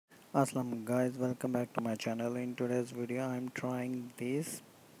Assalamu guys, welcome back to my channel. In today's video I'm trying this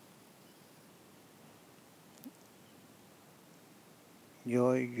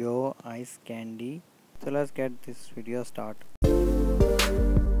yo ice candy. So let's get this video started.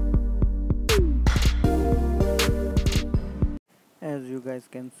 As you guys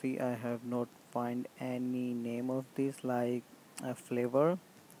can see, I have not find any name of this like a flavor,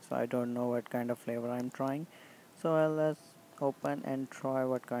 so I don't know what kind of flavor I'm trying. So let's open and try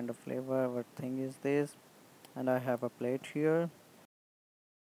what kind of flavor, what thing is this. And I have a plate here.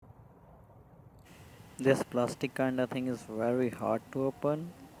 This plastic kind of thing is very hard to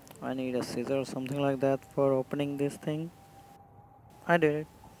open. I need a scissor or something like that for opening this thing. I did it,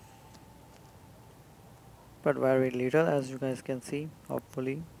 but very little as you guys can see,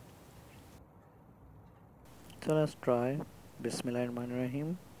 hopefully. So let's try.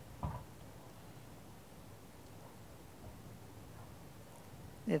 Bismillahirrahmanirrahim.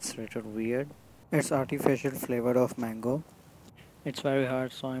 It's little weird. It's artificial flavor of mango. It's very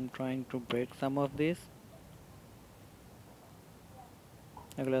hard, so I'm trying to break some of this.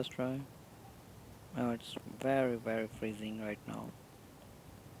 Okay, let's try. Oh, it's very freezing right now.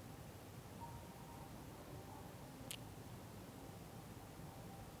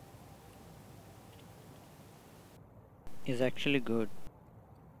 It's actually good.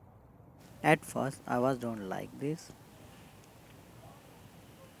 At first I was don't like this,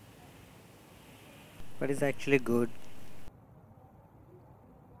 but it's actually good.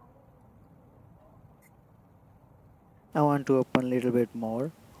 I want to open a little bit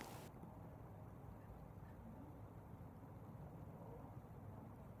more.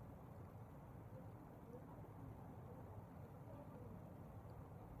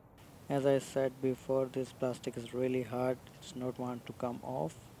 As I said before, this plastic is really hard. It's not want to come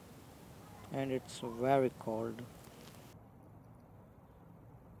off, and it's very cold.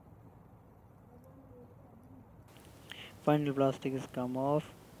 Final plastic is come off.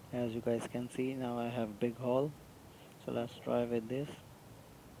 As you guys can see, now I have big hole. So let's try with this.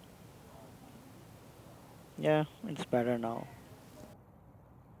 Yeah, it's better now.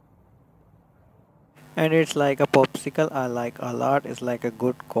 And it's like a popsicle I like a lot. It's like a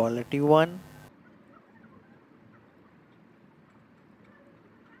good quality one.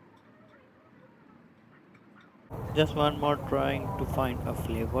 Just one more trying to find a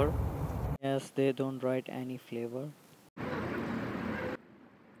flavor. Yes, they don't write any flavor.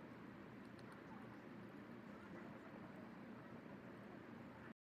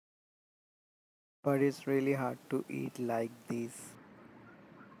 But it's really hard to eat like this.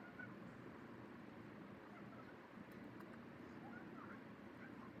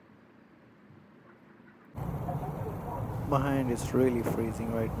 My hand is really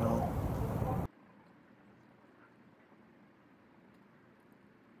freezing right now.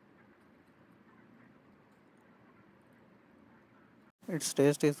 Its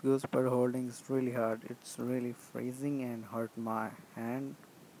taste is good, but holding is really hard. It's really freezing and hurt my hand.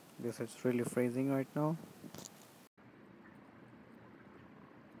 This is really freezing right now.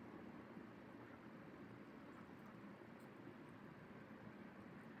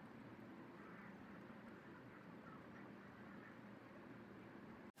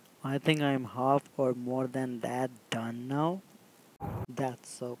 I think I'm half or more than that done now. That's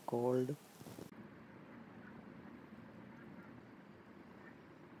so cold.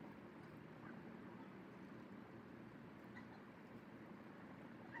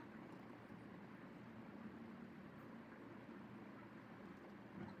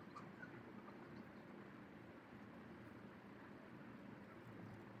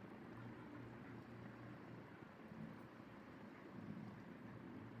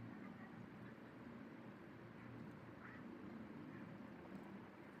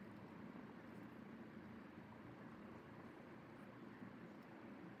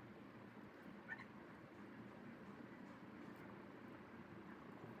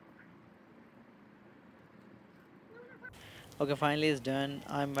 Okay, finally it's done.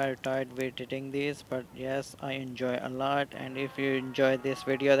 I'm very tired with editing this, but yes, I enjoy a lot. And if you enjoy this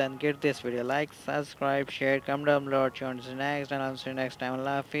video, then give this video like, subscribe, share, comment down below, tune to the next, and I'll see you next time.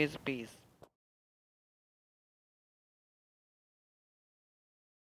 Allah Hafiz, peace.